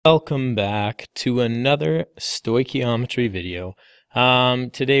Welcome back to another stoichiometry video.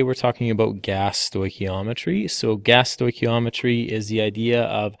 Today we're talking about gas stoichiometry. So gas stoichiometry is the idea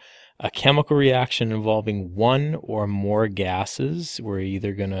of a chemical reaction involving one or more gases. We're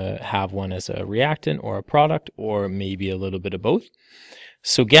either going to have one as a reactant or a product, or maybe a little bit of both.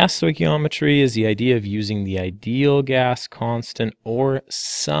 So gas stoichiometry is the idea of using the ideal gas constant or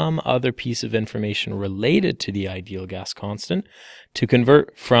some other piece of information related to the ideal gas constant to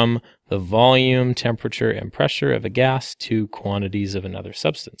convert from the volume, temperature, and pressure of a gas to quantities of another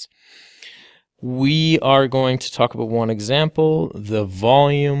substance. We are going to talk about one example, the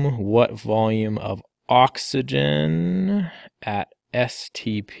volume. What volume of oxygen at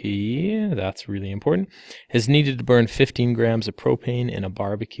STP, that's really important, is needed to burn 15 grams of propane in a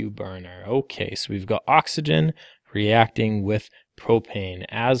barbecue burner. Okay, so we've got oxygen reacting with propane.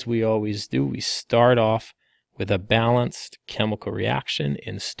 As we always do, we start off with a balanced chemical reaction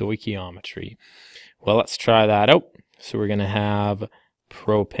in stoichiometry. Well, let's try that out. So we're going to have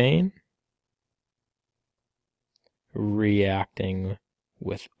propane reacting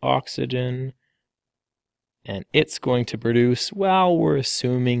with oxygen, and it's going to produce, well, we're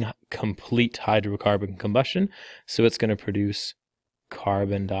assuming complete hydrocarbon combustion, so it's going to produce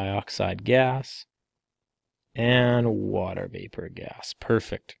carbon dioxide gas and water vapor gas.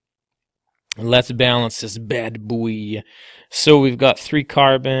 Perfect. Let's balance this bad boy. So we've got 3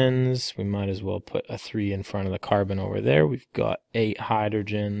 carbons. We might as well put a 3 in front of the carbon over there. We've got 8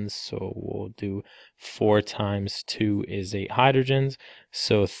 hydrogens, so we'll do 4 times 2 is 8 hydrogens.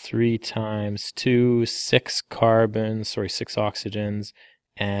 So 3 times 2, 6 carbons, 6 oxygens,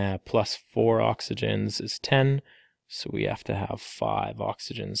 plus 4 oxygens is 10. So we have to have 5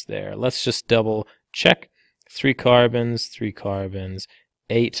 oxygens there. Let's just double check. 3 carbons,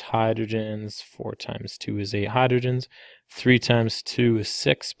 8 hydrogens, 4 times 2 is 8 hydrogens, 3 times 2 is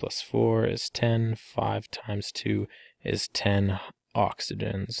 6, plus 4 is 10, 5 times 2 is 10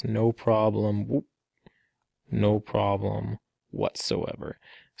 oxygens. No problem. Whoop. No problem whatsoever.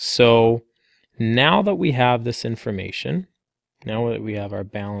 So now that we have this information, now that we have our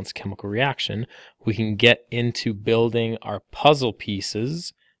balanced chemical reaction, we can get into building our puzzle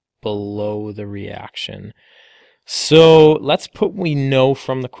pieces below the reaction. So let's put we know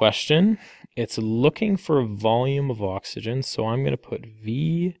from the question. It's looking for a volume of oxygen, so I'm going to put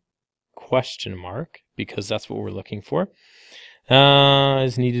V question mark because that's what we're looking for.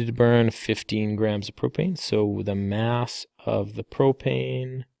 Is needed to burn 15 grams of propane. So the mass of the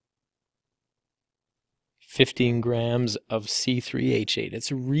propane, 15 grams of C3H8.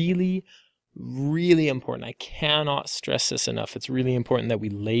 It's really important. I cannot stress this enough. It's really important that we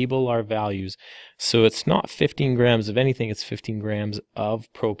label our values. So it's not 15 grams of anything, it's 15 grams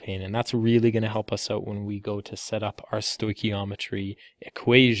of propane. And that's really going to help us out when we go to set up our stoichiometry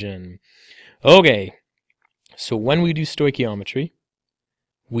equation. Okay, so when we do stoichiometry,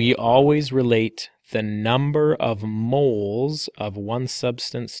 we always relate the number of moles of one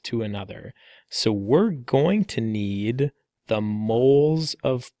substance to another. So we're going to need the moles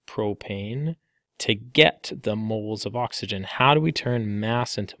of propane to get the moles of oxygen. How do we turn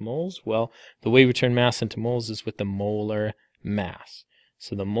mass into moles? Well, the way we turn mass into moles is with the molar mass.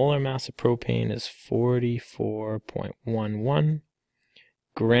 So the molar mass of propane is 44.11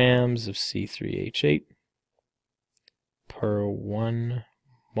 grams of C3H8 per 1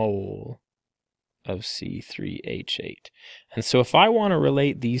 mole of C3H8. And so if I want to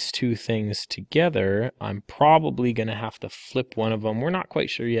relate these two things together, I'm probably going to have to flip one of them. We're not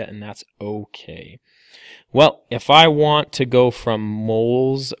quite sure yet, and that's okay. Well, if I want to go from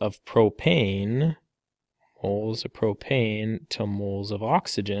moles of propane to moles of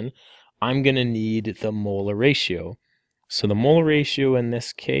oxygen, I'm going to need the molar ratio. So the molar ratio in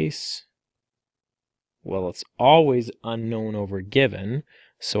this case, well, it's always unknown over given.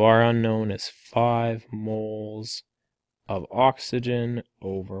 So our unknown is 5 moles of oxygen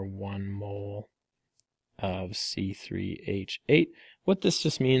over 1 mole of C3H8. What this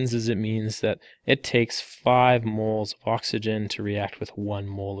just means is it means that it takes 5 moles of oxygen to react with 1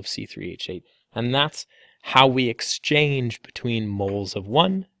 mole of C3H8. And that's how we exchange between moles of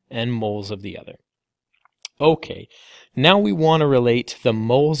one and moles of the other. Okay, now we want to relate the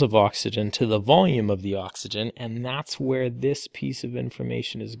moles of oxygen to the volume of the oxygen, and that's where this piece of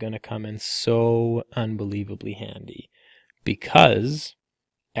information is going to come in so unbelievably handy. Because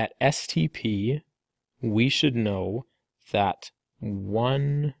at STP, we should know that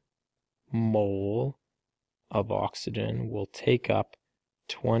 1 mole of oxygen will take up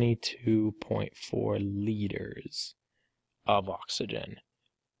 22.4 liters of oxygen.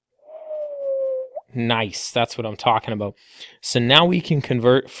 Nice, that's what I'm talking about. So now we can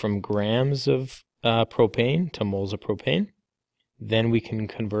convert from grams of propane to moles of propane. Then we can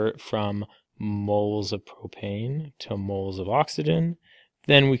convert from moles of propane to moles of oxygen.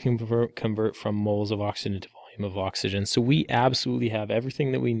 Then we can convert from moles of oxygen to volume of oxygen. So we absolutely have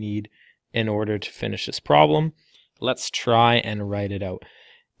everything that we need in order to finish this problem. Let's try and write it out.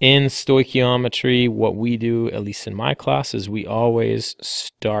 In stoichiometry, what we do, at least in my class, is we always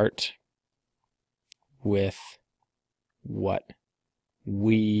start with what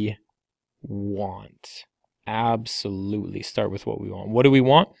we want. Absolutely start with what we want. What do we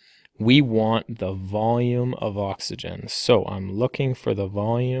want? We want the volume of oxygen. So I'm looking for the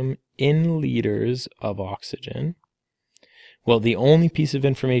volume in liters of oxygen. Well, the only piece of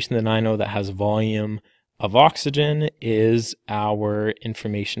information that I know that has volume of oxygen is our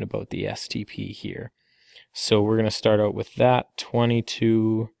information about the STP here. So we're going to start out with that,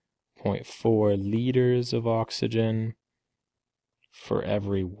 22.4 liters of oxygen for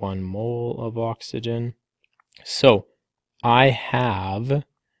every 1 mole of oxygen. So I have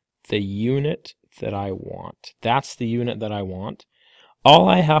the unit that I want. That's the unit that I want. All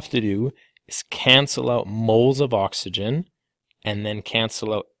I have to do is cancel out moles of oxygen and then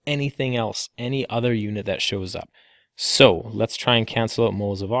cancel out anything else, any other unit that shows up. So let's try and cancel out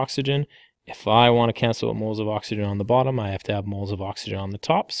moles of oxygen. If I want to cancel out moles of oxygen on the bottom, I have to have moles of oxygen on the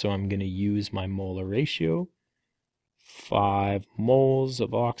top. So I'm going to use my molar ratio. 5 moles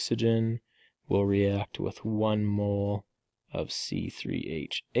of oxygen will react with 1 mole of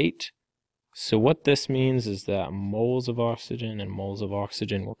C3H8. So what this means is that moles of oxygen and moles of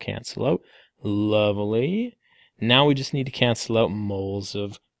oxygen will cancel out. Lovely. Now we just need to cancel out moles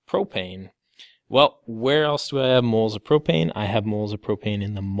of propane. Well, where else do I have moles of propane? I have moles of propane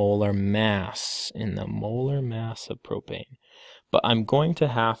in the molar mass, of propane. But I'm going to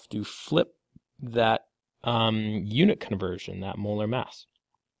have to flip that unit conversion, that molar mass.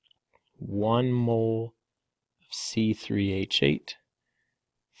 1 mole of C3H8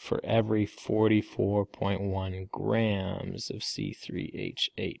 for every 44.1 grams of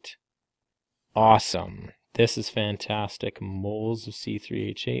C3H8. Awesome. This is fantastic. Moles of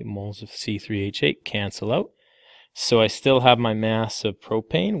C3H8, moles of C3H8 cancel out. So I still have my mass of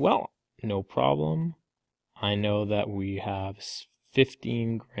propane. Well, no problem. I know that we have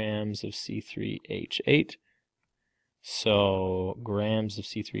 15 grams of C3H8. So grams of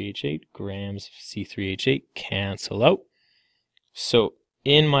C3H8, grams of C3H8 cancel out. So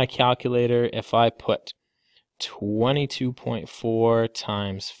in my calculator, if I put 22.4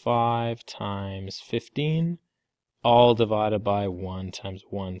 times 5 times 15, all divided by 1 times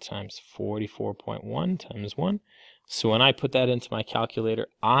 1 times 44.1 times 1. So when I put that into my calculator,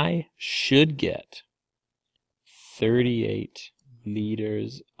 I should get 38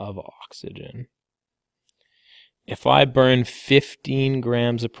 liters of oxygen. If I burn 15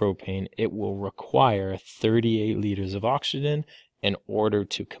 grams of propane, it will require 38 liters of oxygen in order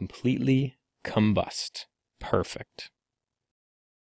to completely combust. Perfect.